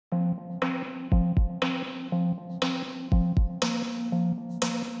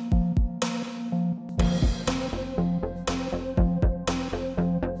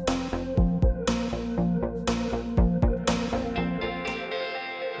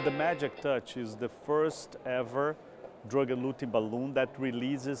The MagicTouch is the first ever drug-eluting balloon that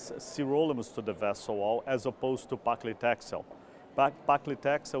releases sirolimus to the vessel wall as opposed to paclitaxel.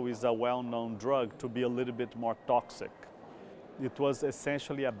 Paclitaxel is a well-known drug to be a little bit more toxic. It was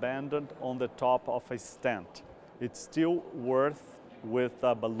essentially abandoned on the top of a stent. It still works with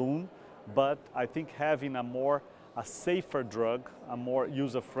a balloon, but I think having a safer drug, a more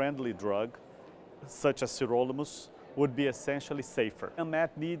user-friendly drug, such as sirolimus, would be essentially safer.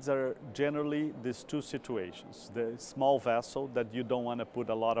 Unmet needs are generally these two situations. The small vessel that you don't want to put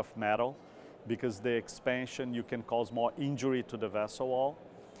a lot of metal because the expansion you can cause more injury to the vessel wall,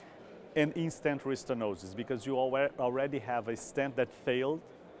 and in-stent restenosis because you already have a stent that failed.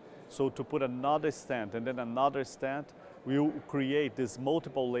 So to put another stent and then another stent will create this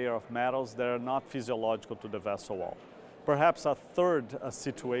multiple layer of metals that are not physiological to the vessel wall. Perhaps a third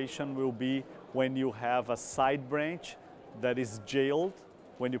situation will be when you have a side branch that is jailed,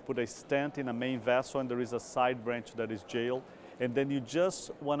 when you put a stent in a main vessel and there is a side branch that is jailed, and then you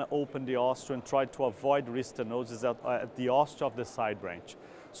just want to open the ostia and try to avoid restenosis at the ostia of the side branch.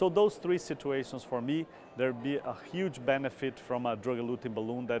 So those three situations for me, there'd be a huge benefit from a drug-eluting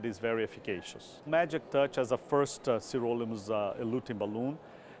balloon that is very efficacious. MagicTouch, as a first sirolimus-eluting balloon,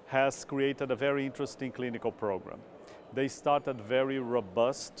 has created a very interesting clinical program. They started very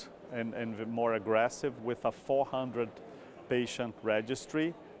robust and more aggressive with a 400 patient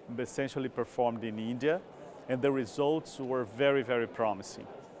registry, essentially performed in India, and the results were very, very promising.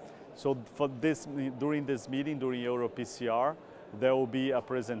 So during this meeting, during EuroPCR, there will be a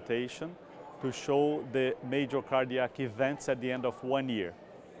presentation to show the major cardiac events at the end of 1 year.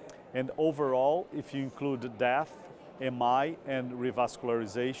 And overall, if you include death, MI, and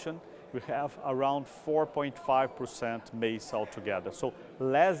revascularization, we have around 4.5% MACE altogether. So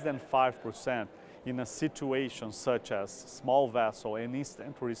less than 5% in a situation such as small vessel and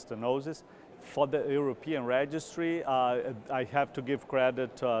in-stent restenosis. For the European registry, I have to give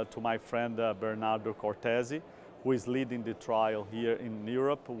credit to my friend Bernardo Cortesi, who is leading the trial here in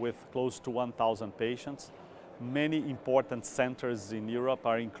Europe with close to 1,000 patients. Many important centers in Europe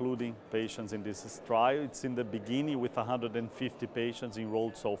are including patients in this trial. It's in the beginning with 150 patients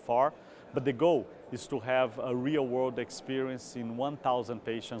enrolled so far, but the goal is to have a real-world experience in 1,000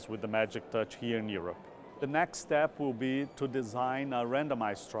 patients with the MagicTouch here in Europe. The next step will be to design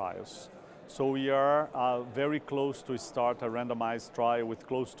randomized trials. So we are very close to start a randomized trial with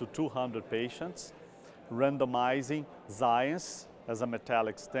close to 200 patients, randomizing Xience as a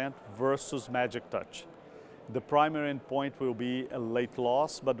metallic stent versus MagicTouch. The primary endpoint will be a late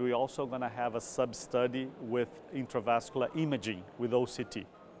loss, but we're also going to have a sub-study with intravascular imaging with OCT.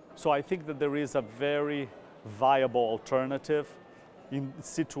 So I think that there is a very viable alternative in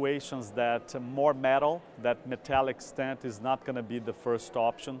situations that more metal, that metallic stent is not going to be the first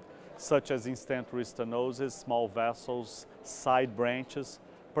option, such as in-stent restenosis, small vessels, side branches,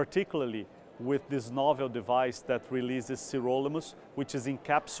 particularly with this novel device that releases sirolimus, which is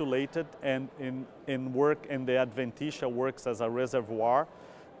encapsulated and the adventitia works as a reservoir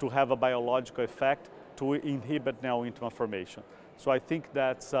to have a biological effect to inhibit neointimal formation. So I think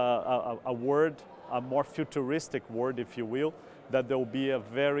that's a more futuristic word, if you will, that there will be a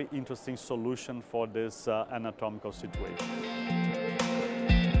very interesting solution for this anatomical situation.